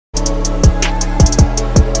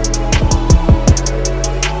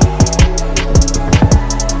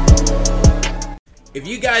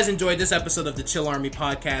you guys enjoyed this episode of the Chill Army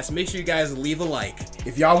podcast, make sure you guys leave a like.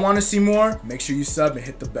 If y'all want to see more, make sure you sub and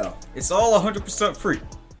hit the bell. It's all 100% free.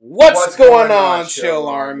 What's going on, Chill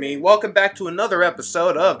Army? Welcome back to another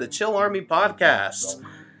episode of the Chill Army podcast.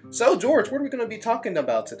 So, George, what are we going to be talking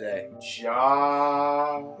about today?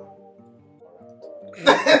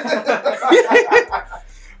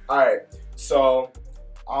 Alright, so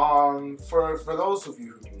for those of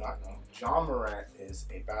you who do not know, Ja Morant is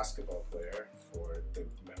a basketball player for the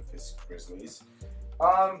Memphis Grizzlies.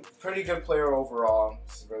 Pretty good player overall.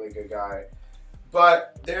 He's a really good guy.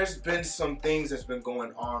 But there's been some things that's been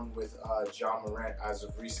going on with Ja Morant as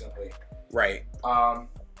of recently. Right. I'm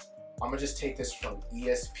gonna just take this from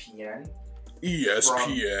ESPN.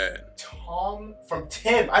 From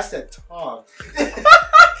Tim. I said Tom.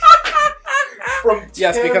 From Tim.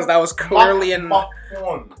 Yes, because that was clearly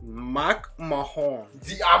Mahone. I'm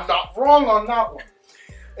not wrong on that one.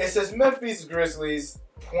 It says Memphis Grizzlies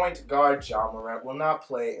point guard Ja Morant will not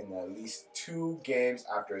play in at least 2 games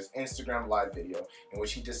after his Instagram live video in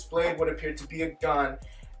which he displayed what appeared to be a gun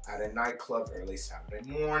at a nightclub early Saturday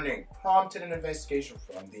morning, prompted an investigation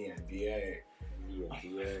from the NBA.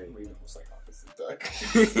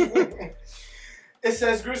 It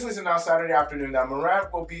says Grizzlies announced Saturday afternoon that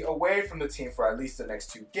Morant will be away from the team for at least the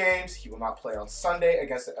next 2 games. He will not play on Sunday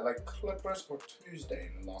against the LA Clippers or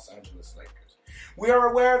Tuesday in the Los Angeles Lakers. We are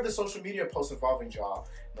aware of the social media posts involving Ja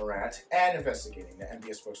Morant and investigating, the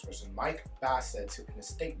NBA spokesperson Mike Bass said in a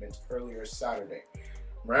statement earlier Saturday.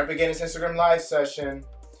 Morant began his Instagram live session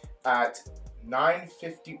at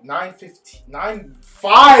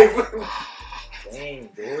 9:05. Dang,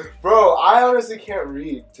 dude. Bro, I honestly can't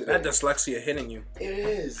read today. That dyslexia hitting you. It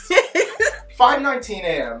is. 5:19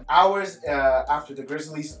 a.m. Hours after the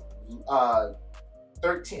Grizzlies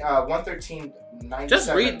 113-97 Just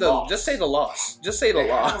read the. loss. Just say the loss. Just say the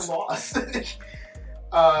loss. The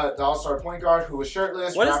All-Star point guard who was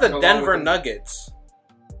shirtless. What is the Denver Nuggets?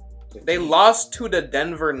 They lost to the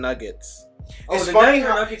Denver Nuggets. It's funny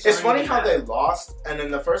how they lost, and then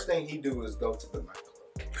the first thing he do is go to the nightclub.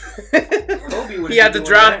 He had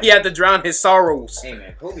to drown his sorrows. Hey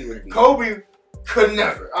man, Kobe could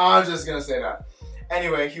never. I'm just gonna say that.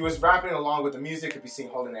 Anyway, he was rapping along with the music. Could be seen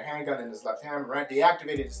holding a handgun in his left hand. Morant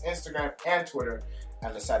deactivated his Instagram and Twitter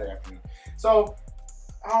on the Saturday afternoon. So,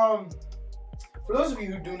 for those of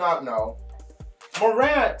you who do not know,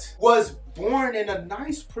 Morant was born in a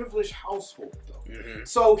nice, privileged household, though. Mm-hmm.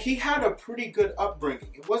 So he had a pretty good upbringing.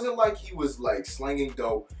 It wasn't like he was like slanging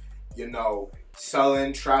dope,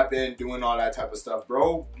 selling, trapping, doing all that type of stuff.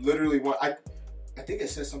 Bro, literally, I think it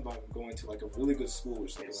says something about going to like a really good school or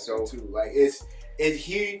something that too. Like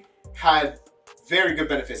he had very good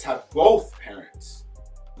benefits. Had both parents,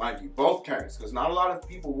 mind you, both parents, because not a lot of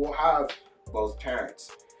people will have both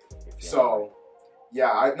parents. So,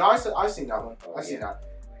 yeah, I've seen that one. I've seen that.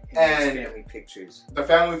 And family pictures, the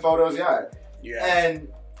family photos, yeah.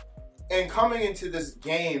 And coming into this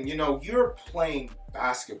game, you're playing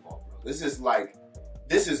basketball, bro. This is like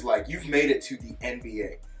you've made it to the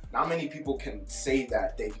NBA. Not many people can say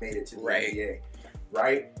that they've made it to the NBA,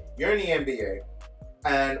 right? You're in the NBA,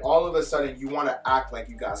 and all of a sudden you want to act like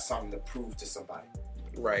you got something to prove to somebody.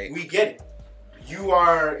 Right. We get it. You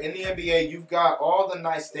are in the NBA. You've got all the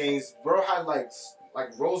nice things. Bro had like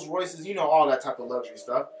Rolls Royces, all that type of luxury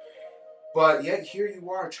stuff. But yet here you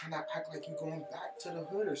are trying to act like you're going back to the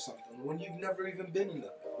hood or something when you've never even been in the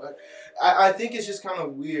hood. But I think it's just kind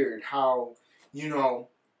of weird how,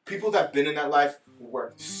 people that've been in that life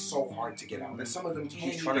work so hard to get out. And some of them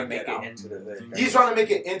can't He's trying to make get out. it into the hood. He's trying to make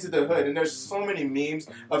it into the hood. And there's so many memes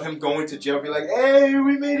of him going to jail. Be like, hey,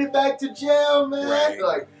 we made it back to jail, man.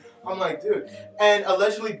 Right. I'm like, dude. And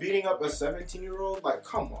allegedly beating up a 17-year-old. Like,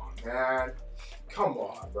 come on, man. Come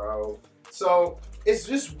on, bro. So it's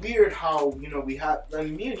just weird how, we have,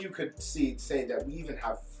 and me and you could say that we even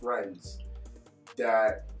have friends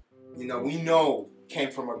that, we know came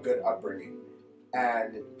from a good upbringing.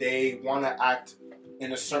 And they want to act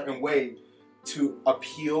in a certain way to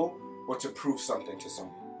appeal or to prove something to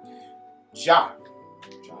someone. Ja,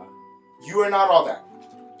 you are not all that.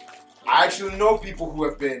 I actually know people who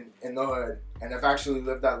have been in the hood and have actually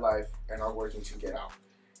lived that life and are working to get out.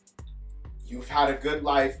 You've had a good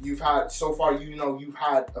life. You've had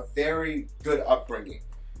a very good upbringing.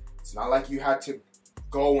 It's not like you had to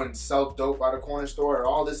go and sell dope at a corner store or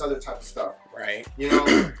all this other type of stuff. Right.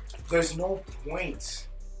 There's no point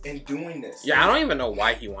in doing this. Yeah, I don't even know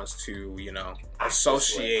why he wants to,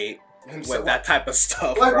 associate with that type of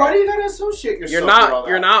stuff. Like, bro. why do you gotta associate yourself You're with all that?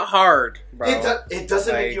 You're not hard, bro. It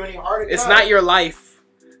doesn't make you any harder. It's not your life.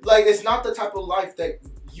 Like, it's not the type of life that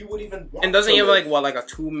you would even want. And doesn't he have live. like a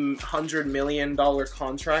 $200 million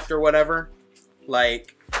contract or whatever?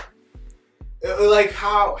 Like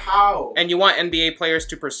how? And you want NBA players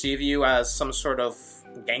to perceive you as some sort of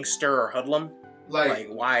gangster or hoodlum? Like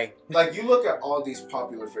why? Like, you look at all these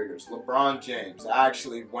popular figures. LeBron James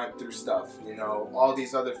actually went through stuff. You know, all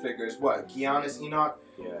these other figures. What? Giannis Enoch?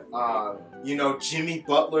 Yeah. You know, Jimmy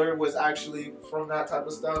Butler was actually from that type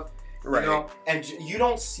of stuff. Right. You know, and you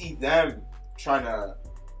don't see them trying to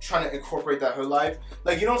incorporate that hood life.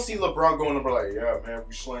 Like, you don't see LeBron going over like, yeah, man,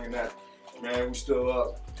 we slinging that. Man, we still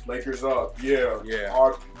up. Lakers up. Yeah.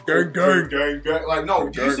 Gang, gang. Gang, gang. Like, no,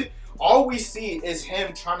 Gang. you see, all we see is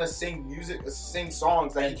him trying to sing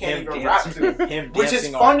songs that he can't even rap to. Which is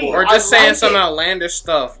funny. Or just saying some outlandish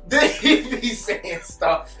stuff. He be saying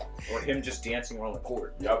stuff. Or him just dancing on the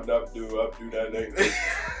court. Yup, do that lately.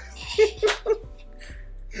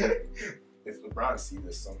 If LeBron see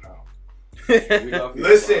this somehow.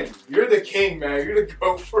 Listen, you're the king, man. You're the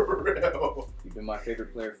GOAT for real. You've been my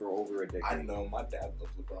favorite player for over a decade. I know, my dad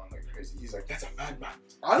loves LeBron like crazy. He's like, that's a madman.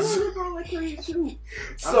 I love LeBron like crazy too.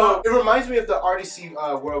 So it reminds me of the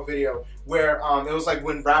RDC World video where it was like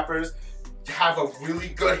when rappers have a really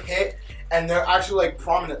good hit and they're actually like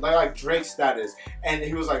prominent, like Drake status. And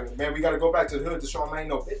he was like, man, we gotta go back to the hood to show him I ain't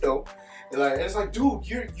no bit though. Like, and it's like, dude,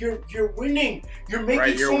 you're winning. You're making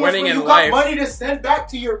right, you're so much winning money. in You life. got money to send back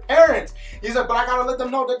to your parents. He's like, but I gotta let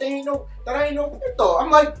them know that I ain't no bit though. I'm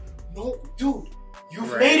like, no, dude,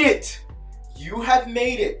 you've made it. You have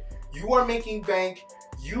made it. You are making bank.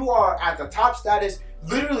 You are at the top status.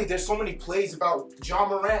 Literally, there's so many plays about John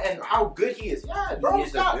Morant and how good he is. Yeah,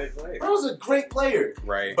 bro's a great player.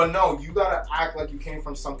 Right. But no, you gotta act like you came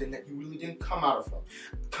from something that you really didn't come out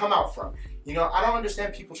from. You know, I don't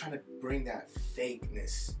understand people trying to bring that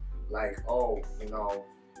fakeness. Like, oh, you know,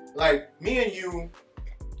 like me and you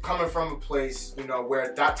coming from a place, you know,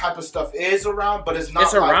 where that type of stuff is around, but it's not.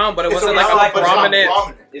 It's around, but it wasn't like a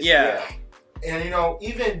prominent. Yeah. And you know,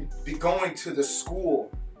 even going to the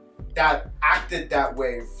school that acted that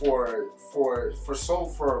way for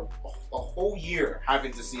a whole year,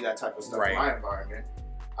 having to see that type of stuff in my environment.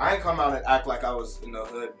 I ain't come out and act like I was in the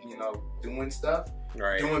hood, you know, doing stuff,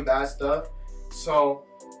 doing bad stuff. So,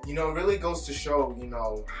 you know, it really goes to show, you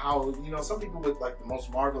know, how, you know, some people with like the most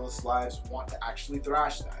marvelous lives want to actually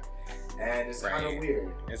thrash that. And it's kind of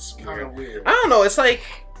weird. It's kind of weird. I don't know. It's like,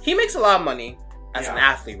 he makes a lot of money as an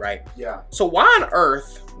athlete, right? Yeah. So why on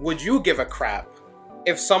earth would you give a crap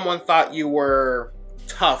if someone thought you were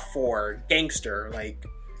tough or gangster? Like,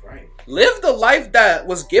 live the life that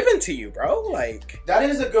was given to you, bro. Like, that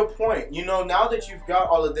is a good point. You know, now that you've got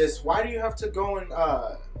all of this, why do you have to go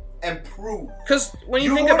and prove? Because when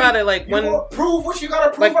you think about it, like, when prove what you gotta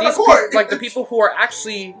prove like on these the court. like the people who are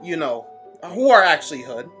actually, you know, who are actually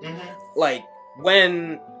hood, like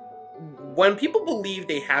when people believe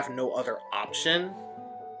they have no other option,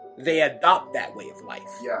 they adopt that way of life.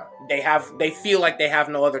 Yeah. They feel like they have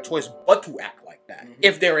no other choice but to act like that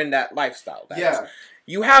if they're in that lifestyle.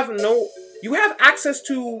 You have access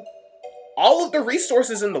to all of the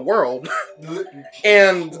resources in the world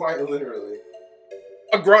and quite literally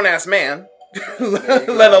a grown-ass man,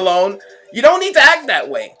 let alone, you don't need to act that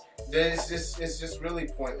way. It's just really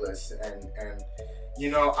pointless. And you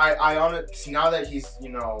know, I honestly, now that he's, you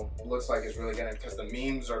know, looks like it's really gonna, because the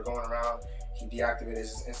memes are going around, he deactivated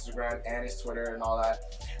his Instagram and his Twitter and all that.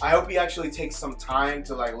 I hope he actually takes some time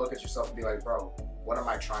to like look at yourself and be like, bro, what am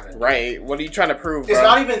I trying to do? Right. What are you trying to prove, bro? It's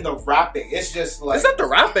not even the rapping. It's just like... It's not the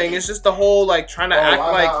rapping. It's just the whole, like, trying to act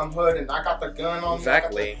like... I'm hood and I got the gun on me.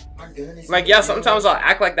 Exactly. My gun is... Like, yeah, sometimes I'll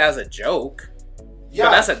act like that as a joke. Yeah.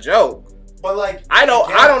 But that's a joke. But, like... I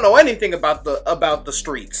don't know anything about the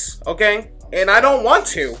streets, okay? And I don't want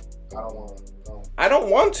to. I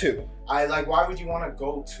don't want to. Like, why would you want to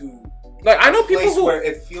go to... Like, I know people who... where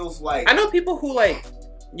it feels like... I know people who, like...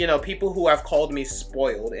 You know, people who have called me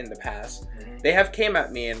spoiled in the past, they have came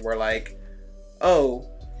at me and were like, oh,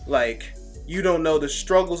 like, you don't know the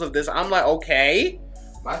struggles of this. I'm like, okay.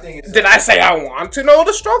 My thing is... Did I say I want to know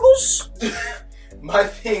the struggles? My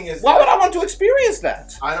thing is... Why would I want to experience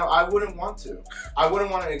that? I wouldn't want to. I wouldn't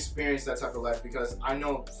want to experience that type of life because I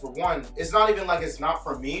know, for one, it's not even like it's not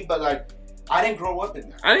for me, but, like, I didn't grow up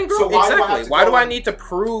in that. I didn't grow up, exactly. Why do I need to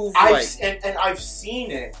prove, and I've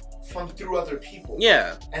seen it through other people.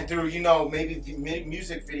 Yeah. And through, you know, maybe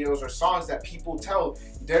music videos or songs that people tell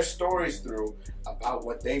their stories through about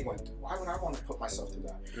what they went through. Why would I want to put myself through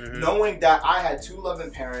that? Knowing that I had two loving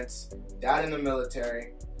parents, dad in the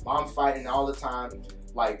military, mom fighting all the time,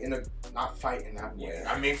 like, not fighting that way.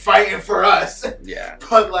 I mean, fighting for us. Yeah.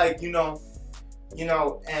 But, like, you know, you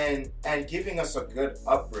know, and giving us a good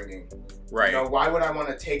upbringing. Right. You know, why would I want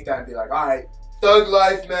to take that and be like, all right, thug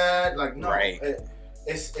life, man? Like, no, right.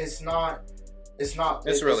 It's not.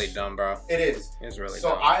 It's really dumb, bro. It is. It's really so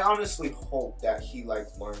dumb. I honestly hope that he like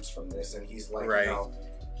learns from this and he's like, right. you know,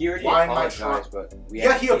 he already apologized, but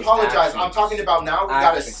he apologized. I'm talking about now. We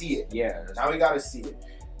gotta see it. Yeah. Now we gotta see it.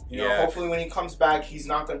 You know, hopefully when he comes back, he's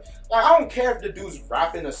not gonna. Like, I don't care if the dude's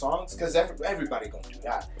rapping the songs because everybody gonna do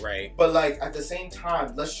that. Right. But like at the same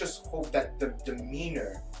time, let's just hope that the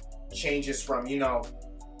demeanor changes from, you know,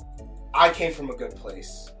 I came from a good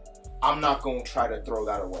place. I'm not going to try to throw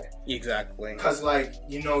that away. Exactly. Because, like,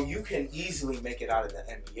 you know, you can easily make it out of the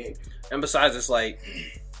NBA. And besides, it's like,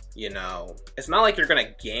 you know, it's not like you're going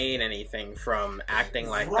to gain anything from acting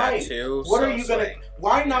like that, too. What are you going to...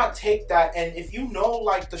 Why not take that? And if you know,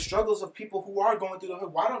 like, the struggles of people who are going through the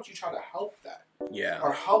hood, why don't you try to help that? Yeah.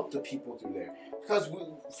 Or help the people through there? Because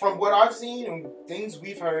from what I've seen and things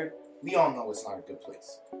we've heard, we all know it's not a good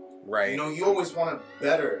place. Right. You know, you always want to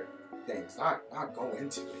better things, not go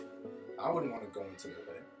into it. I wouldn't want to go into the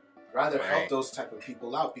hood. I'd rather help those type of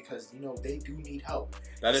people out because, you know, they do need help.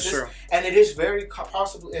 That is true. And it is very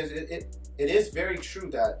possible. It is very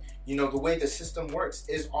true that, you know, the way the system works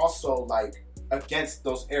is also like against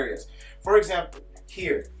those areas. For example,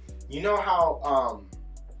 here, you know how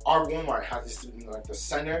our Walmart has this, you know, like the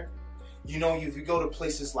center. You know, if you go to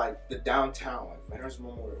places like the downtown, like Veterans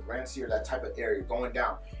Memorial, Ramsey, or that type of area going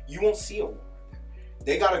down, you won't see a Walmart.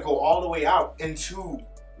 They got to go all the way out into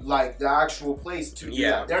like the actual place to do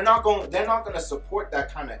that. They're not going to support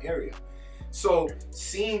that kind of area. So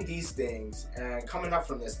seeing these things and coming up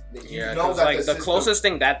from this, you know that like the closest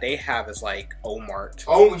thing that they have is like Omart.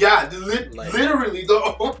 Oh yeah, literally the.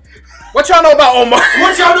 What y'all know about Omart?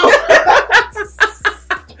 What y'all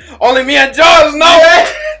know? Only me and Jaws know.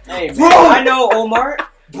 Hey, bro, I know Omart.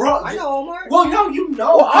 Bro, I know Omart. Well, no, you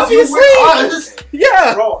know, well, obviously.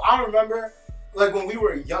 Yeah, bro. I remember. Like when we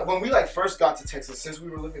were young, when we like first got to Texas, since we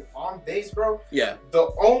were living on base, bro. Yeah. The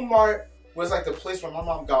Omart was like the place where my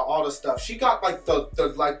mom got all the stuff. She got like the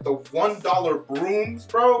 $1 brooms,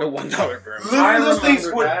 bro. The $1 brooms. Literally, those things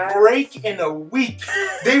would break in a week.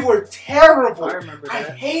 They were terrible. I remember that. I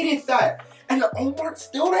hated that. And the Omart's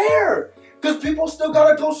still there. Because people still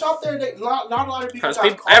gotta go shop there. Not a lot of people got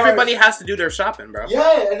cars. Everybody has to do their shopping, bro.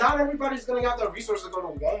 Yeah, and not everybody's gonna have the resources to go to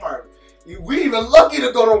Walmart. We even lucky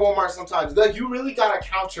to go to Walmart sometimes. Like, you really gotta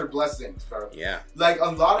count your blessings, bro. Yeah. Like, a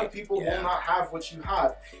lot of people will not have what you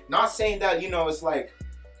have. Not saying that, you know, it's like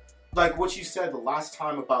what you said the last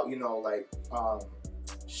time about, you know, like,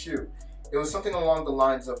 it was something along the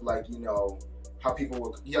lines of, like, you know, how people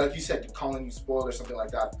were, like you said, calling you spoiled or something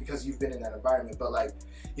like that because you've been in that environment. But, like,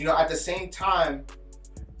 you know, at the same time,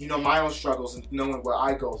 you know, my own struggles and knowing what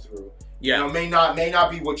I go through, you know, may not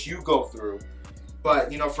be what you go through.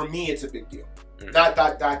 But, you know, for me, it's a big deal. Mm-hmm.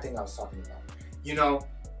 That thing I was talking about. You know,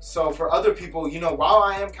 so for other people, you know, while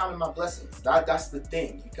I am counting my blessings, that's the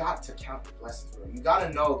thing. You got to count the blessings, bro. You got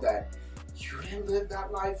to know that you didn't live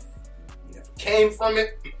that life. You never came from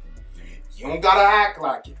it. You don't got to act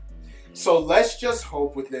like it. So let's just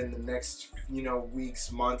hope within the next, you know,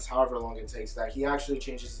 weeks, months, however long it takes, that he actually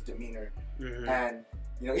changes his demeanor. Mm-hmm. And,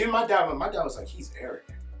 you know, even my dad was like, he's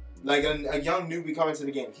arrogant. Like a young newbie coming to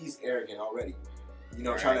the game, he's arrogant already. You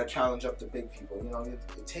know, trying to challenge up the big people. You know,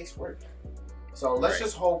 it takes work. So let's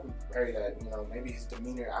just hope and pray that, you know, maybe his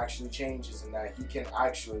demeanor actually changes and that he can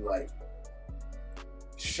actually, like,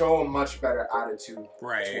 show a much better attitude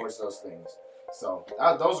towards those things. So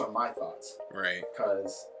those are my thoughts. Right.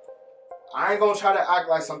 Because I ain't going to try to act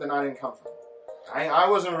like something I didn't come from. I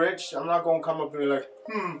wasn't rich. I'm not going to come up and be like,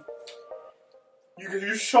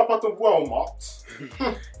 you shop at the Walmart.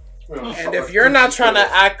 And if you're not trying to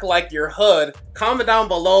act like your hood, comment down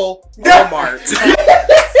below Walmart.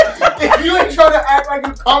 If you ain't trying to act like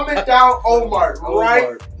you, comment down Walmart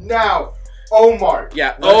right now. Walmart.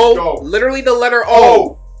 Yeah. Go. Literally the letter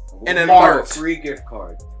O. And then Mart. Free gift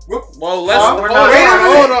card. Well, let's hold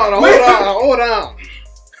on.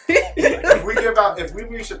 If we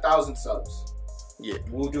reach 1,000 subs,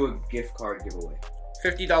 we'll do a gift card giveaway.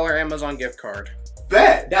 $50 Amazon gift card.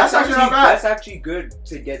 Bet. That's actually not bad. That's actually good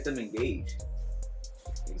to get them engaged.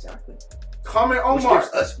 Exactly. Comment Omar. Which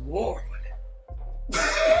gives us more money.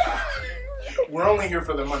 We're only here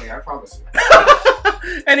for the money, I promise you.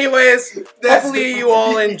 Anyways, hopefully you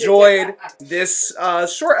all enjoyed this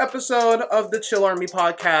short episode of the Chill Army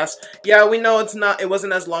podcast. Yeah, we know it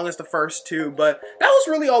wasn't as long as the first two, but that was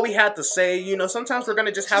really all we had to say. You know, sometimes we're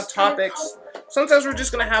gonna just have topics. Sometimes we're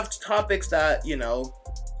just gonna have topics that, you know,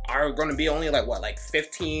 are going to be only like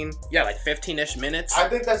 15-ish minutes. I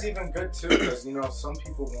think that's even good too, because, you know, some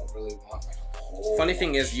people won't really want like a Funny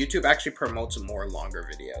thing is, YouTube actually promotes more longer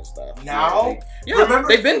videos though. Now? Yeah,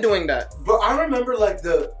 they've been doing that. But I remember like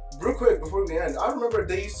real quick before we end, I remember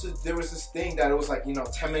there was this thing that it was like,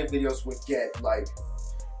 10-minute videos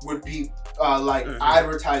would be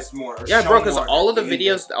advertised more. Or yeah, bro, because all of the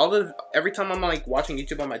videos, every time I'm like watching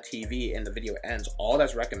YouTube on my TV and the video ends, all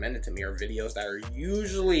that's recommended to me are videos that are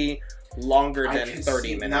usually longer than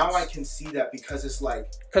 30 minutes. Now I can see that because it's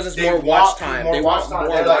more watch time. They want more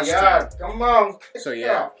watch time. Come on. So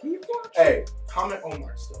yeah. Hey, comment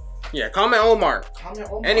Omar still. Yeah, comment Omar.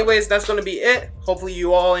 Anyways, that's gonna be it. Hopefully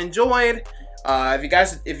you all enjoyed. If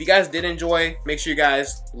you guys did enjoy, make sure you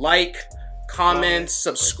guys like, comment,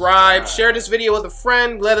 subscribe, share this video with a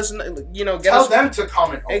friend. Let us know, tell them to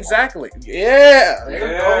comment Omar. Exactly. Yeah.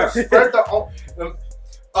 There you go. Spread the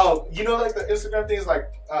like the Instagram thing is like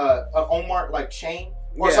Omar like chain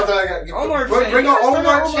or something like that. Omar bring an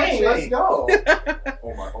Omar chain. Let's go.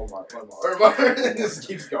 Omar. It just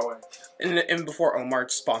keeps going. And before Omar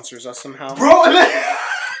sponsors us somehow, bro.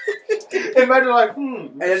 Imagine like,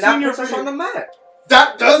 and then that puts us on the map.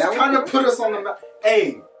 That does kind of put us on the map.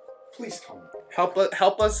 Hey, please comment. Help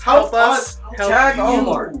us. Tag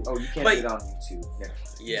Omar. Oh, you can't do it on YouTube.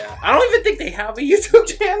 Yeah, I don't even think they have a YouTube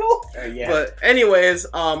channel. Yeah. But anyways,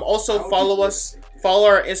 also follow us. Follow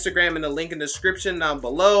our Instagram in the link in the description down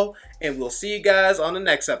below, and we'll see you guys on the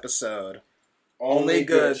next episode. Only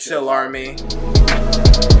good, Chill Army.